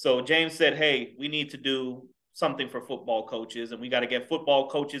 So James said, hey, we need to do something for football coaches, and we got to get football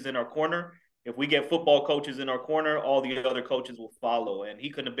coaches in our corner. If we get football coaches in our corner, all the other coaches will follow. And he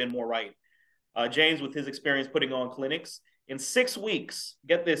couldn't have been more right. James, with his experience putting on clinics, in 6 weeks,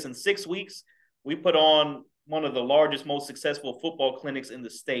 get this, in 6 weeks, we put on one of the largest, most successful football clinics in the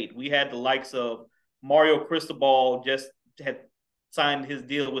state. We had the likes of Mario Cristobal, just had signed his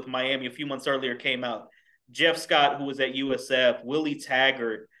deal with Miami a few months earlier, came out. Jeff Scott, who was at USF, Willie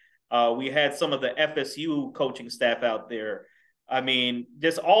Taggart. We had some of the FSU coaching staff out there. I mean,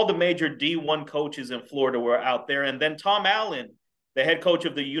 just all the major D1 coaches in Florida were out there. And then Tom Allen, the head coach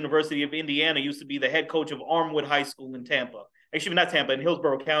of the University of Indiana, used to be the head coach of Armwood High School in Tampa. Actually, not Tampa, in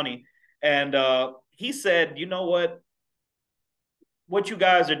Hillsborough County. And he said, you know what you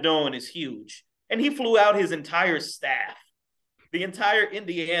guys are doing is huge. And he flew out his entire staff. The entire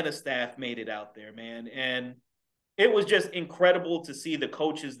Indiana staff made it out there, man. And it was just incredible to see the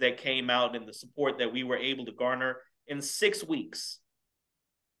coaches that came out and the support that we were able to garner in 6 weeks.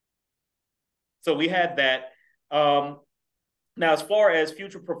 So we had that. Now, as far as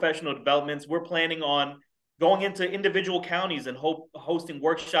future professional developments, we're planning on going into individual counties and hosting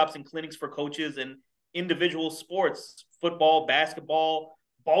workshops and clinics for coaches in individual sports, football, basketball,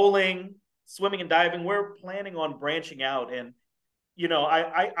 bowling, swimming and diving. We're planning on branching out. And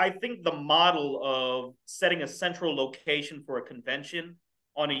I think the model of setting a central location for a convention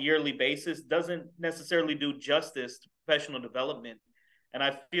on a yearly basis doesn't necessarily do justice to professional development. And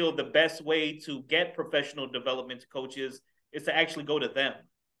I feel the best way to get professional development to coaches is to actually go to them.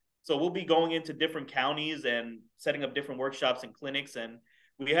 So we'll be going into different counties and setting up different workshops and clinics. And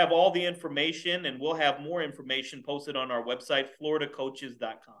we have all the information, and we'll have more information posted on our website,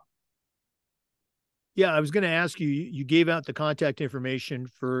 floridacoaches.com. Yeah, I was going to ask you, you gave out the contact information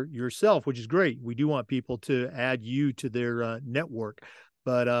for yourself, which is great. We do want people to add you to their network.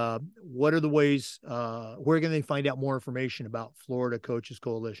 But what are the ways, where can they find out more information about Florida Coaches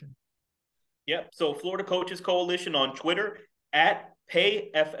Coalition? Yep. So Florida Coaches Coalition on Twitter at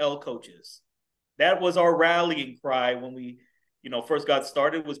PayFLCoaches. That was our rallying cry when we, first got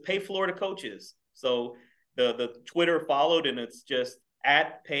started, was Pay Florida Coaches. So the Twitter followed, and it's just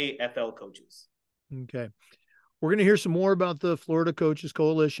at PayFLCoaches. Okay. We're going to hear some more about the Florida Coaches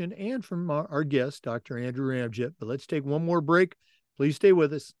Coalition and from our guest, Dr. Andrew Ramjet. But let's take one more break. Please stay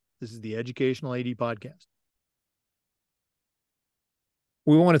with us. This is the Educational AD Podcast.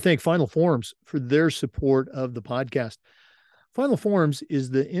 We want to thank Final Forms for their support of the podcast. Final Forms is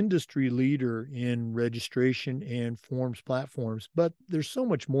the industry leader in registration and forms platforms, but there's so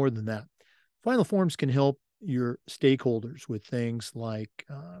much more than that. Final Forms can help your stakeholders with things like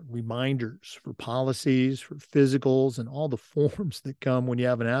reminders for policies, for physicals, and all the forms that come when you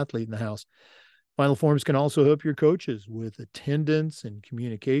have an athlete in the house. Final Forms can also help your coaches with attendance and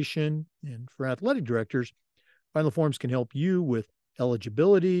communication. And for athletic directors, Final Forms can help you with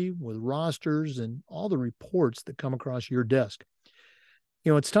eligibility, with rosters, and all the reports that come across your desk.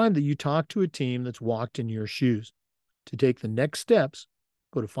 It's time that you talk to a team that's walked in your shoes. To take the next steps,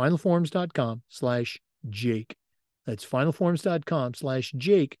 go to finalforms.com/Jake. That's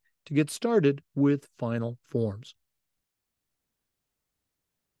finalforms.com/Jake to get started with Final Forms.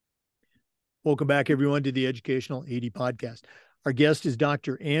 Welcome back, everyone, to the Educational AD Podcast. Our guest is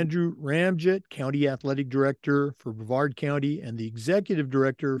Dr. Andrew Ramjet, County Athletic Director for Brevard County and the Executive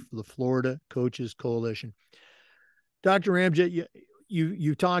Director for the Florida Coaches Coalition. Dr. Ramjet,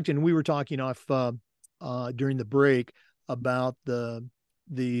 you talked, and we were talking off during the break about the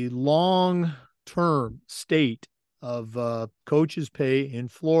long-term state of coaches' pay in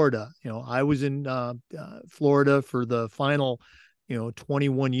Florida. I was in Florida for the final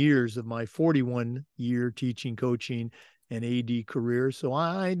 21 years of my 41-year teaching, coaching, and AD career. So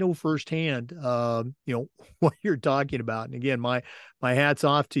I know firsthand, what you're talking about. And again, my hat's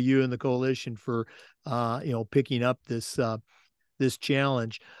off to you and the coalition for, picking up this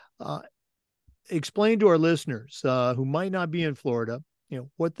challenge. Explain to our listeners who might not be in Florida,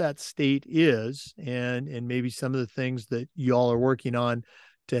 what that state is, and maybe some of the things that y'all are working on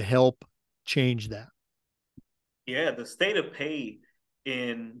to help change that. Yeah, the state of pay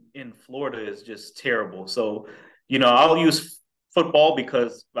in Florida is just terrible. So, I'll use football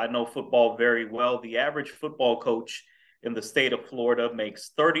because I know football very well. The average football coach in the state of Florida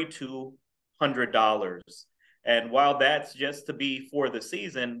makes $3,200. And while that's just to be for the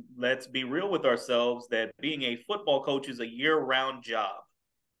season, let's be real with ourselves that being a football coach is a year-round job.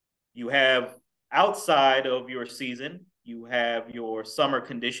 You have outside of your season, you have your summer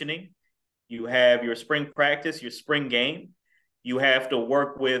conditioning, you have your spring practice, your spring game. You have to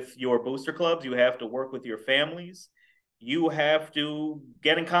work with your booster clubs. You have to work with your families. You have to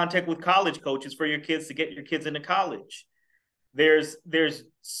get in contact with college coaches for your kids to get your kids into college. There's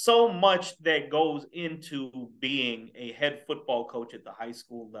so much that goes into being a head football coach at the high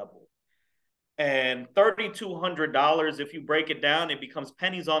school level. And $3,200, if you break it down, it becomes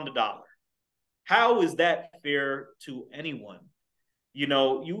pennies on the dollar. How is that fair to anyone?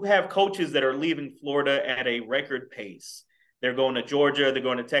 You have coaches that are leaving Florida at a record pace. They're going to Georgia, they're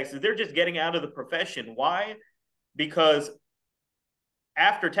going to Texas. They're just getting out of the profession. Why? Because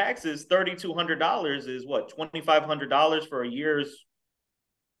after taxes, $3,200 is what, $2,500 for a year's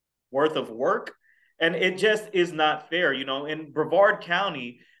worth of work? And it just is not fair. In Brevard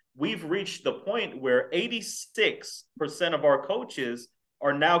County, we've reached the point where 86% of our coaches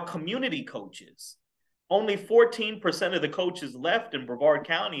are now community coaches. Only 14% of the coaches left in Brevard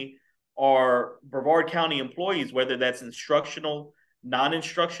County are Brevard County employees, whether that's instructional,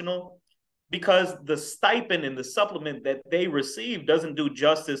 non-instructional, because the stipend and the supplement that they receive doesn't do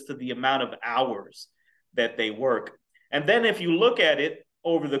justice to the amount of hours that they work. And then if you look at it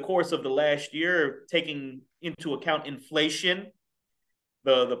over the course of the last year, taking into account inflation,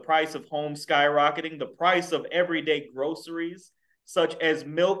 the price of homes skyrocketing, the price of everyday groceries, such as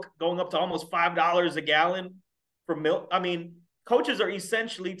milk going up to almost $5 a gallon for milk. I mean, coaches are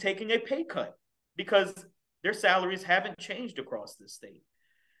essentially taking a pay cut because their salaries haven't changed across the state.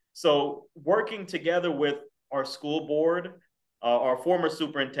 So working together with our school board, our former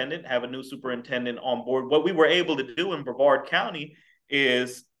superintendent, have a new superintendent on board. What we were able to do in Brevard County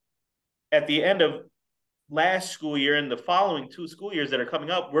is at the end of last school year and the following 2 school years that are coming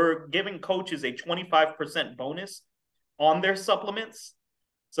up, we're giving coaches a 25% bonus on their supplements.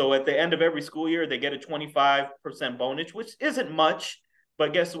 So at the end of every school year, they get a 25% bonus, which isn't much,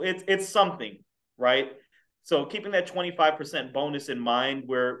 but guess what? It's something, right? So keeping that 25% bonus in mind,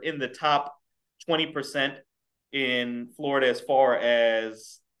 we're in the top 20% in Florida as far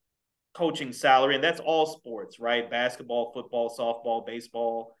as coaching salary, and that's all sports, right? Basketball, football, softball,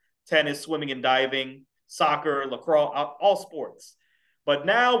 baseball, tennis, swimming and diving, soccer, lacrosse, all sports. But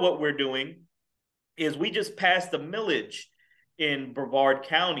now what we're doing is we just passed the millage in Brevard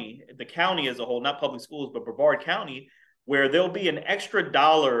County, the county as a whole, not public schools, but Brevard County, where there'll be an extra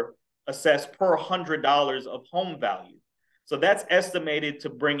dollar assessed per $100 of home value. So that's estimated to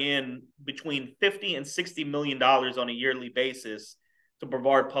bring in between $50 and $60 million on a yearly basis to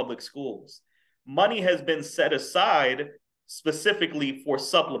Brevard Public Schools. Money has been set aside specifically for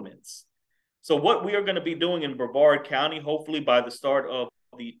supplements. So what we are going to be doing in Brevard County, hopefully by the start of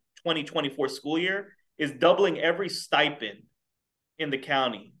the 2024 school year, is doubling every stipend in the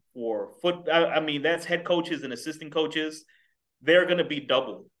county for foot. I mean, that's head coaches and assistant coaches. They're going to be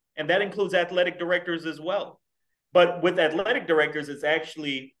doubled. And that includes athletic directors as well. But with athletic directors, it's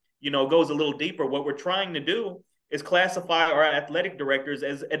actually, goes a little deeper. What we're trying to do is classify our athletic directors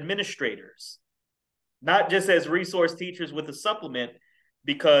as administrators, not just as resource teachers with a supplement,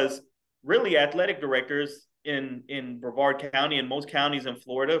 because really athletic directors in Brevard County and most counties in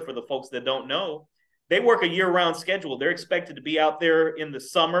Florida, for the folks that don't know, they work a year-round schedule. They're expected to be out there in the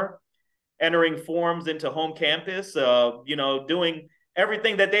summer, entering forms into home campus, doing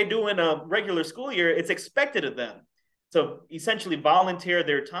everything that they do in a regular school year. It's expected of them to essentially volunteer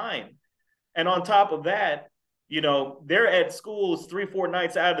their time. And on top of that, they're at schools 3-4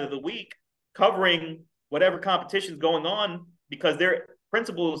 nights out of the week covering whatever competition's going on, because their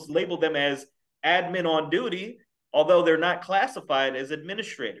principals label them as admin on duty, although they're not classified as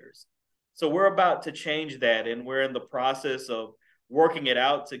administrators. So we're about to change that, and we're in the process of working it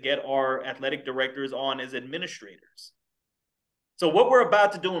out to get our athletic directors on as administrators. So what we're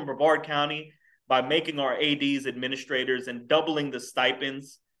about to do in Brevard County, by making our ADs administrators and doubling the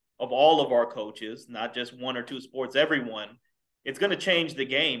stipends of all of our coaches, not just one or two sports, everyone, it's going to change the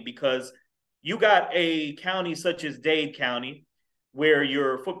game, because you got a county such as Dade County, where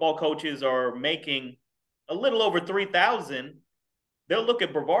your football coaches are making a little over $3,000. They'll look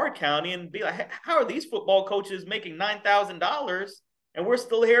at Brevard County and be like, how are these football coaches making $9,000 and we're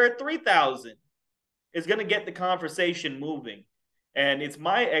still here at $3,000? It's going to get the conversation moving. And it's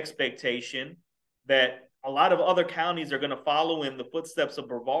my expectation that a lot of other counties are going to follow in the footsteps of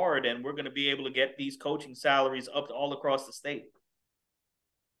Brevard, and we're going to be able to get these coaching salaries up to all across the state.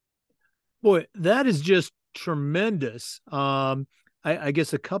 Boy, that is just tremendous. I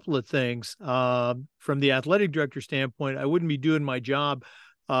guess a couple of things. From the athletic director standpoint, I wouldn't be doing my job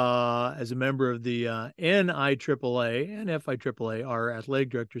as a member of the NIAAA and FIAAA, our athletic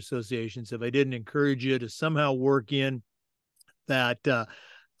director associations, if I didn't encourage you to somehow work in that the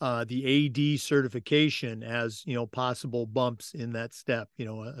AD certification as, possible bumps in that step,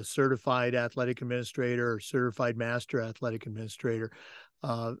 a certified athletic administrator or certified master athletic administrator,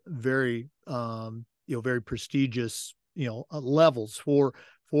 very, very prestigious, levels for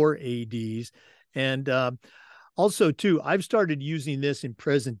ADs. And also too, I've started using this in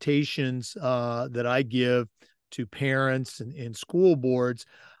presentations that I give to parents and school boards.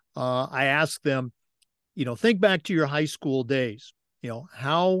 I ask them, think back to your high school days.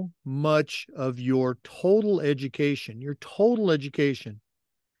 How much of your total education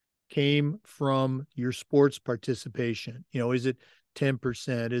came from your sports participation? Is it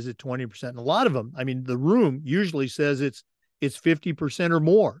 10%? Is it 20%? And a lot of them, I mean, the room usually says it's 50% or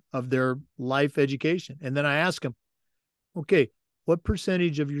more of their life education. And then I ask them, okay, what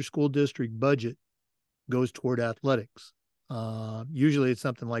percentage of your school district budget goes toward athletics? Usually it's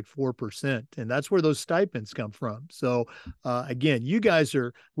something like 4%, and that's where those stipends come from. So again, you guys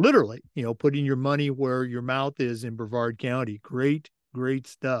are literally, putting your money where your mouth is in Brevard County. Great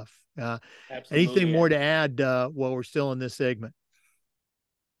stuff. Anything more to add while we're still in this segment?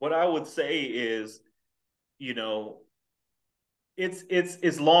 What I would say is,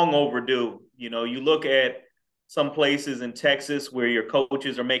 it's long overdue. You look at some places in Texas where your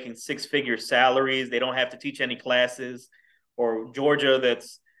coaches are making 6-figure salaries. They don't have to teach any classes. Or Georgia,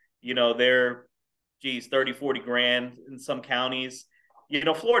 that's, they're, 30, 40 grand in some counties.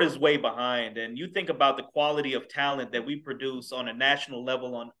 Florida's way behind. And you think about the quality of talent that we produce on a national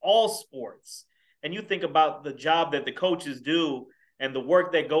level on all sports. And you think about the job that the coaches do and the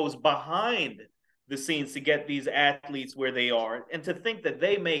work that goes behind the scenes to get these athletes where they are. And to think that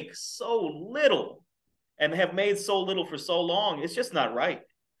they make so little and have made so little for so long, it's just not right.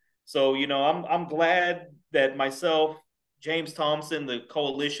 So, I'm glad that myself, James Thompson, the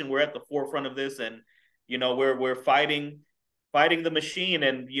coalition, we're at the forefront of this, and we're fighting the machine,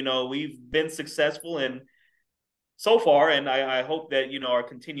 and we've been successful and so far, and I hope that our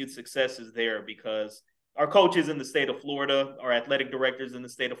continued success is there, because our coaches in the state of Florida, our athletic directors in the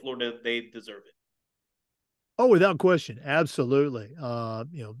state of Florida, they deserve it. Oh, without question, absolutely.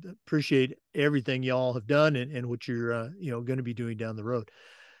 Appreciate everything y'all have done and what you're going to be doing down the road.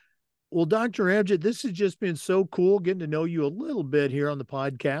 Well, Dr. Amjad, this has just been so cool getting to know you a little bit here on the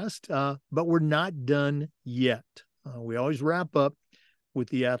podcast, but we're not done yet. We always wrap up with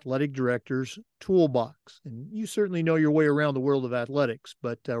the athletic director's toolbox. And you certainly know your way around the world of athletics,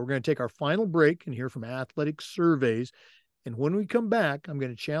 but we're going to take our final break and hear from Athletic Surveys. And when we come back, I'm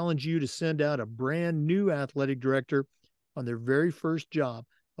going to challenge you to send out a brand new athletic director on their very first job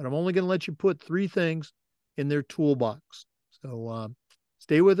but I'm only going to let you put 3 things in their toolbox. So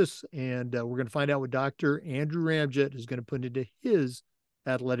stay with us, and we're going to find out what Dr. Andrew Ramjet is going to put into his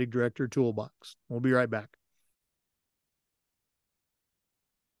athletic director toolbox. We'll be right back.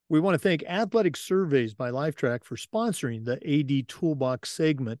 We want to thank Athletic Surveys by Lifetrack for sponsoring the AD Toolbox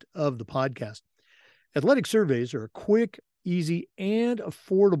segment of the podcast. Athletic surveys are a quick, easy, and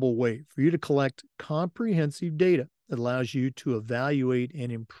affordable way for you to collect comprehensive data that allows you to evaluate and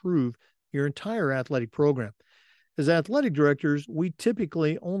improve your entire athletic program. As athletic directors, we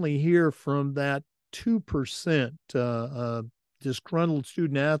typically only hear from that 2% disgruntled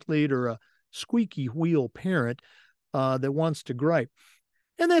student athlete or a squeaky wheel parent that wants to gripe.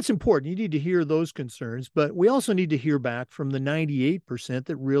 And that's important. You need to hear those concerns, but we also need to hear back from the 98%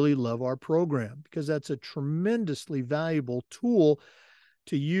 that really love our program, because that's a tremendously valuable tool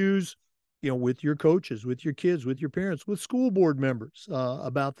to use, with your coaches, with your kids, with your parents, with school board members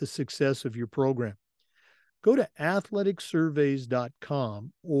about the success of your program. Go to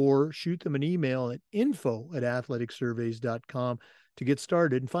athleticsurveys.com or shoot them an email at info@athleticsurveys.com to get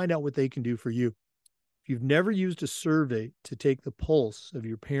started and find out what they can do for you. If you've never used a survey to take the pulse of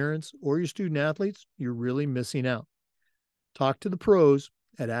your parents or your student athletes, you're really missing out. Talk to the pros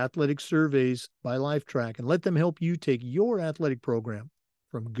at Athletic Surveys by Lifetrack and let them help you take your athletic program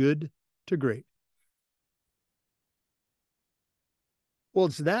from good to great. Well,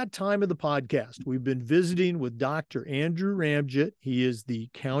 it's that time of the podcast. We've been visiting with Dr. Andrew Ramjet. He is the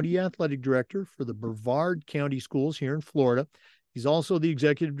County Athletic Director for the Brevard County Schools here in Florida. He's also the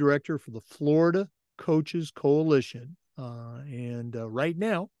Executive Director for the Florida Coaches Coalition. And right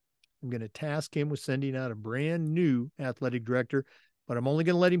now, I'm going to task him with sending out a brand new athletic director, but I'm only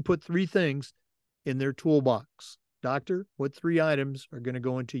going to let him put 3 things in their toolbox. Doctor, what 3 items are going to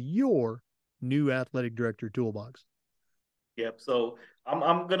go into your new athletic director toolbox? Yep. So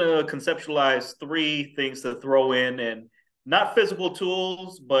I'm going to conceptualize 3 things to throw in, and not physical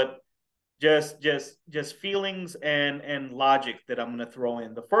tools, but just feelings and logic that I'm going to throw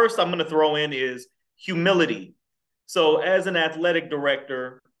in. The first I'm going to throw in is humility. So as an athletic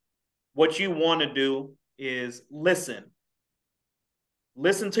director, what you want to do is listen.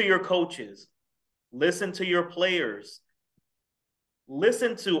 Listen to your coaches. Listen to your players.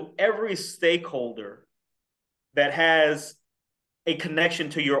 Listen to every stakeholder that has a connection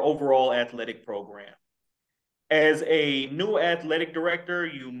to your overall athletic program. As a new athletic director,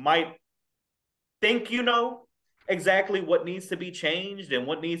 you might think you know exactly what needs to be changed and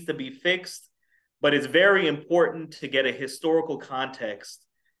what needs to be fixed, but it's very important to get a historical context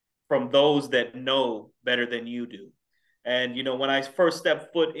from those that know better than you do. And, when I first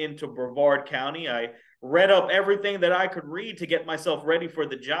stepped foot into Brevard County, I read up everything that I could read to get myself ready for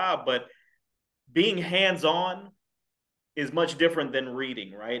the job. But being hands-on is much different than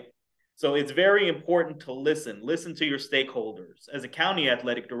reading, right? So it's very important to listen to your stakeholders. As a county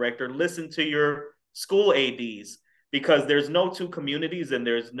athletic director, listen to your school ADs, because there's no 2 communities and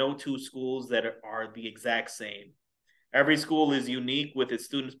there's no 2 schools that are the exact same. Every school is unique with its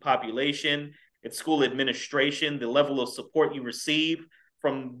students' population, its school administration, the level of support you receive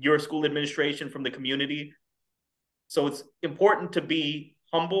from your school administration, from the community. So it's important to be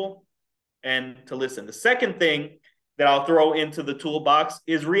humble and to listen. The second thing that I'll throw into the toolbox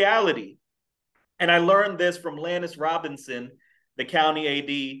is reality. And I learned this from Lannis Robinson, the county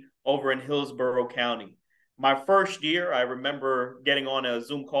AD over in Hillsborough County. My first year, I remember getting on a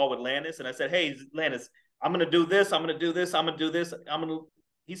Zoom call with Lannis, and I said, "Hey, Lannis, I'm going to do this. I'm going to do this. I'm going to do this.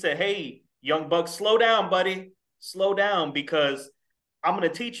 He said, "Hey, young buck, slow down, buddy. Slow down, because I'm going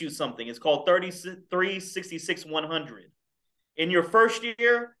to teach you something. It's called 33-66-100. In your first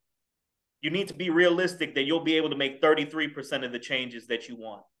year, you need to be realistic that you'll be able to make 33% of the changes that you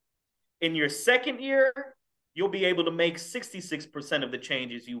want. In your second year, you'll be able to make 66% of the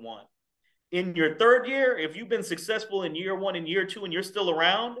changes you want. In your third year, if you've been successful in year 1 and year 2 and you're still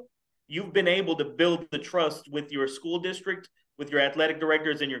around, you've been able to build the trust with your school district, with your athletic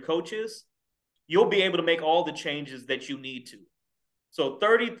directors and your coaches. You'll be able to make all the changes that you need to." So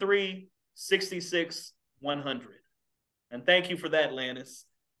 33-66-100. And thank you for that, Lannis.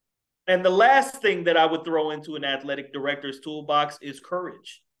 And the last thing that I would throw into an athletic director's toolbox is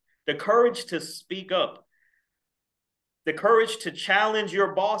courage. The courage to speak up. The courage to challenge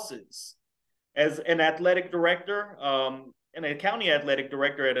your bosses. As an athletic director, and a county athletic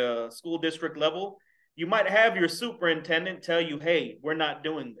director at a school district level, you might have your superintendent tell you, "Hey, we're not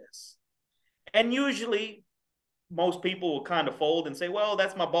doing this." And usually most people will kind of fold and say, "Well,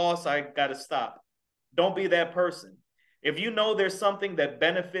 that's my boss. I got to stop." Don't be that person. If you know there's something that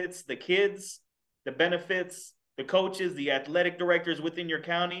benefits the kids, that benefits the coaches, the athletic directors within your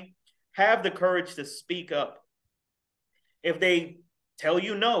county, have the courage to speak up. If they tell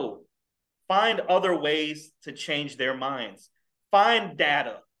you no, find other ways to change their minds. Find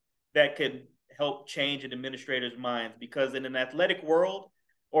data that could help change an administrator's minds, because in an athletic world,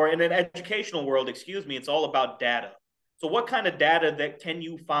 or in an educational world, excuse me, it's all about data. So what kind of data that can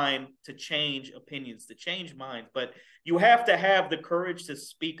you find to change opinions, to change minds? But you have to have the courage to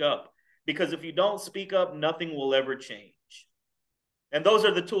speak up, because if you don't speak up, nothing will ever change. And those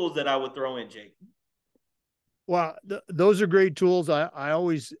are the tools that I would throw in, Jake. Well, those are great tools. I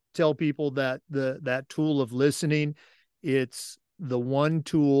always tell people that that tool of listening, it's the one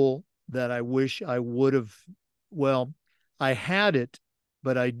tool that I wish I would have, well, I had it,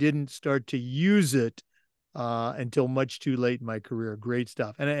 but I didn't start to use it until much too late in my career. Great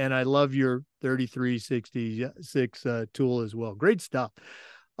stuff. And I love your 3366 tool as well. Great stuff.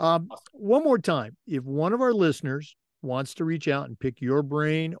 One more time, if one of our listeners wants to reach out and pick your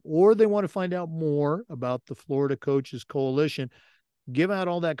brain, or they want to find out more about the Florida Coaches Coalition, give out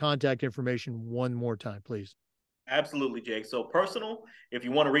all that contact information one more time, please. Absolutely, Jake. So personal, if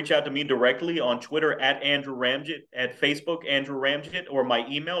you want to reach out to me directly on Twitter at Andrew Ramjet, at Facebook, Andrew Ramjet, or my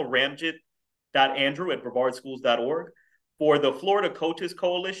email, ramjet.andrew@brevardschools.org. For the Florida Coaches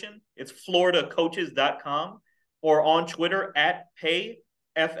Coalition, it's floridacoaches.com, or on Twitter at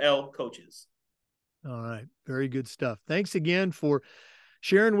PayFLCoaches. All right. Very good stuff. Thanks again for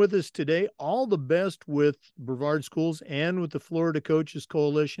sharing with us today. All the best with Brevard Schools and with the Florida Coaches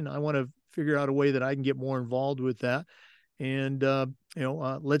Coalition. I want to figure out a way that I can get more involved with that. And,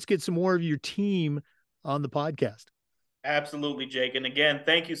 let's get some more of your team on the podcast. Absolutely, Jake. And again,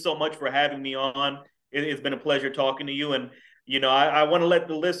 thank you so much for having me on. It's been a pleasure talking to you. And, I want to let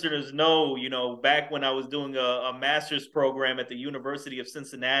the listeners know, back when I was doing a master's program at the University of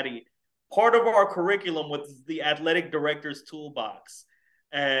Cincinnati, part of our curriculum was the athletic director's toolbox.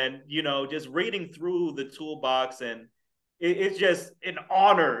 And, just reading through the toolbox, and it's just an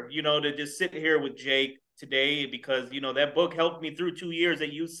honor, to just sit here with Jake today, because, that book helped me through 2 years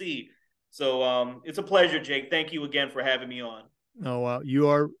at UC. So it's a pleasure, Jake. Thank you again for having me on. Oh, wow. You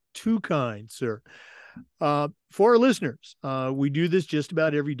are too kind, sir. For our listeners, we do this just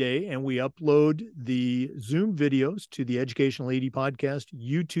about every day, and we upload the Zoom videos to the Educational AD Podcast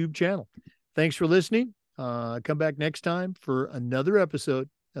YouTube channel. Thanks for listening. Come back next time for another episode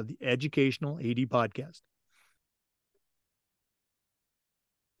of the Educational AD Podcast.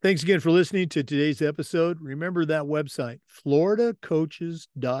 Thanks again for listening to today's episode. Remember that website,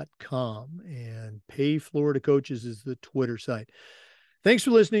 floridacoaches.com, and Pay Florida Coaches is the Twitter site. Thanks for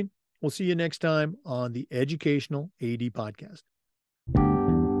listening. We'll see you next time on the Educational AD Podcast.